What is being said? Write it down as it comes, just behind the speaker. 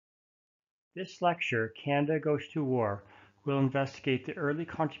This lecture, Canada Goes to War, will investigate the early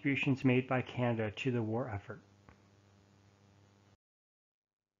contributions made by Canada to the war effort.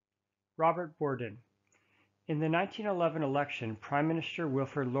 Robert Bourdon. In the 1911 election, Prime Minister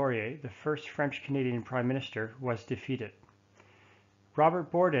Wilfrid Laurier, the first French-Canadian Prime Minister, was defeated.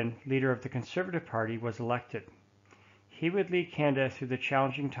 Robert Bourdon, leader of the Conservative Party, was elected. He would lead Canada through the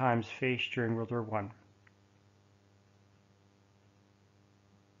challenging times faced during World War I.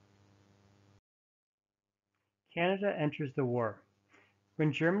 Canada enters the war.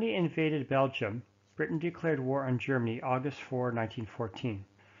 When Germany invaded Belgium, Britain declared war on Germany August 4, 1914.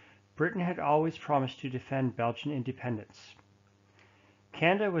 Britain had always promised to defend Belgian independence.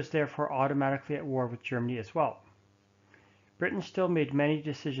 Canada was therefore automatically at war with Germany as well. Britain still made many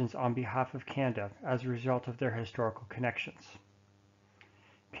decisions on behalf of Canada as a result of their historical connections.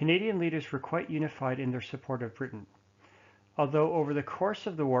 Canadian leaders were quite unified in their support of Britain, although over the course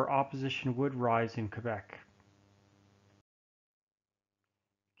of the war opposition would rise in Quebec.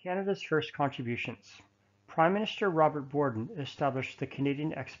 Canada's first contributions. Prime Minister Robert Bourdon established the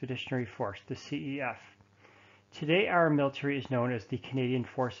Canadian Expeditionary Force, the CEF. Today our military is known as the Canadian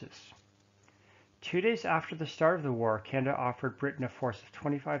Forces. 2 days after the start of the war, Canada offered Britain a force of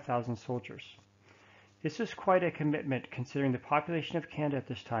 25,000 soldiers. This was quite a commitment considering the population of Canada at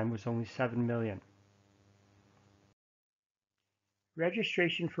this time was only 7 million.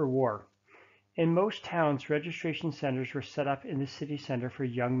 Registration for war. In most towns, registration centers were set up in the city center for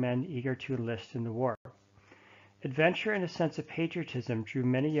young men eager to enlist in the war. Adventure and a sense of patriotism drew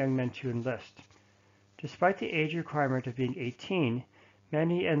many young men to enlist. Despite the age requirement of being 18,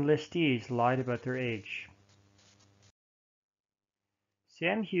 many enlistees lied about their age.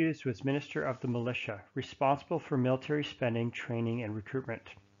 Sam Hughes was Minister of the Militia, responsible for military spending, training, and recruitment.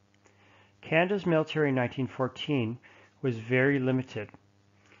 Canada's military in 1914 was very limited.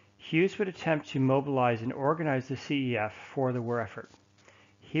 Hughes would attempt to mobilize and organize the CEF for the war effort.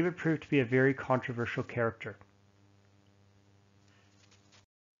 He would prove to be a very controversial character.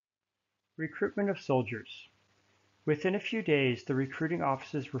 Recruitment of soldiers. Within a few days, the recruiting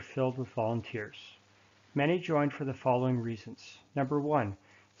offices were filled with volunteers. Many joined for the following reasons. Number 1,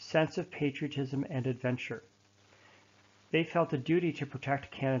 sense of patriotism and adventure. They felt a duty to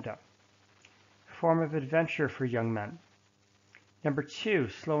protect Canada. Form of adventure for young men. Number 2,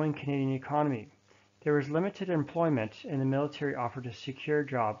 slowing Canadian economy. There was limited employment and the military offered a secure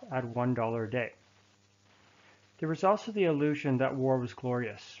job at $1 a day. There was also the illusion that war was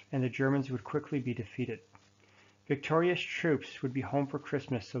glorious and the Germans would quickly be defeated. Victorious troops would be home for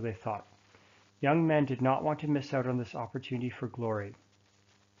Christmas, so they thought. Young men did not want to miss out on this opportunity for glory.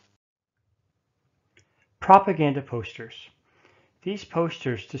 Propaganda posters. These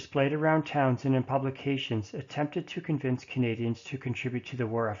posters, displayed around towns and in publications, attempted to convince Canadians to contribute to the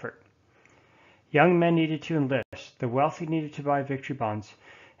war effort. Young men needed to enlist, the wealthy needed to buy victory bonds,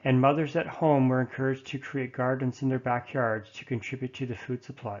 and mothers at home were encouraged to create gardens in their backyards to contribute to the food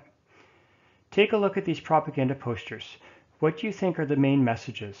supply. Take a look at these propaganda posters. What do you think are the main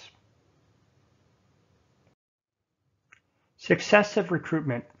messages? Success of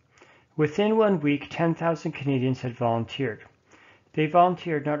recruitment. Within 1 week, 10,000 Canadians had volunteered. They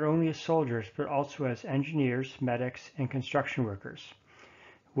volunteered not only as soldiers, but also as engineers, medics, and construction workers.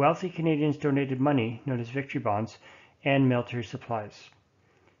 Wealthy Canadians donated money, known as victory bonds, and military supplies.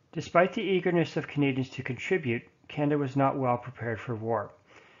 Despite the eagerness of Canadians to contribute, Canada was not well prepared for war.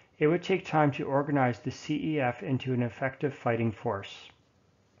 It would take time to organize the CEF into an effective fighting force.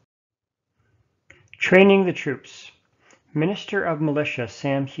 Training the troops. Minister of Militia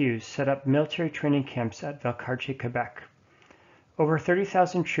Sam Hughes set up military training camps at Valcartier, Quebec. Over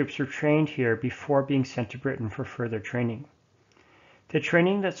 30,000 troops were trained here before being sent to Britain for further training. The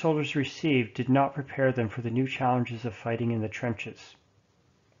training that soldiers received did not prepare them for the new challenges of fighting in the trenches.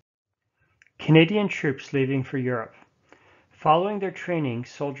 Canadian troops leaving for Europe. Following their training,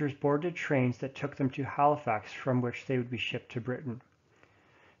 soldiers boarded trains that took them to Halifax, from which they would be shipped to Britain.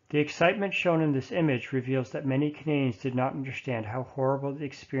 The excitement shown in this image reveals that many Canadians did not understand how horrible the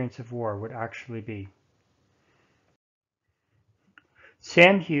experience of war would actually be.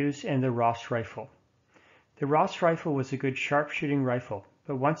 Sam Hughes and the Ross rifle. The Ross rifle was a good sharpshooting rifle,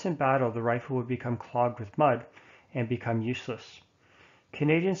 but once in battle the rifle would become clogged with mud and become useless.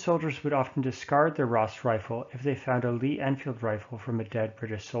 Canadian soldiers would often discard their Ross rifle if they found a Lee Enfield rifle from a dead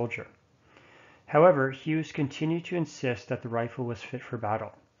British soldier. However, Hughes continued to insist that the rifle was fit for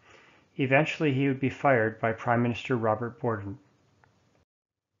battle. Eventually he would be fired by Prime Minister Robert Bourdon.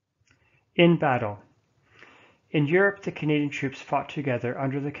 In battle. In Europe, the Canadian troops fought together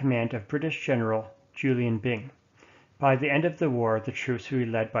under the command of British General Julian Byng. By the end of the war, the troops would be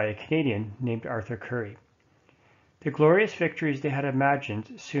led by a Canadian named Arthur Currie. The glorious victories they had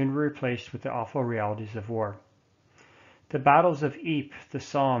imagined soon were replaced with the awful realities of war. The battles of Ypres, the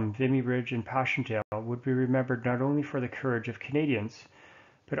Somme, Vimy Ridge, and Passchendaele would be remembered not only for the courage of Canadians,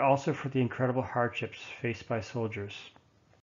 but also for the incredible hardships faced by soldiers.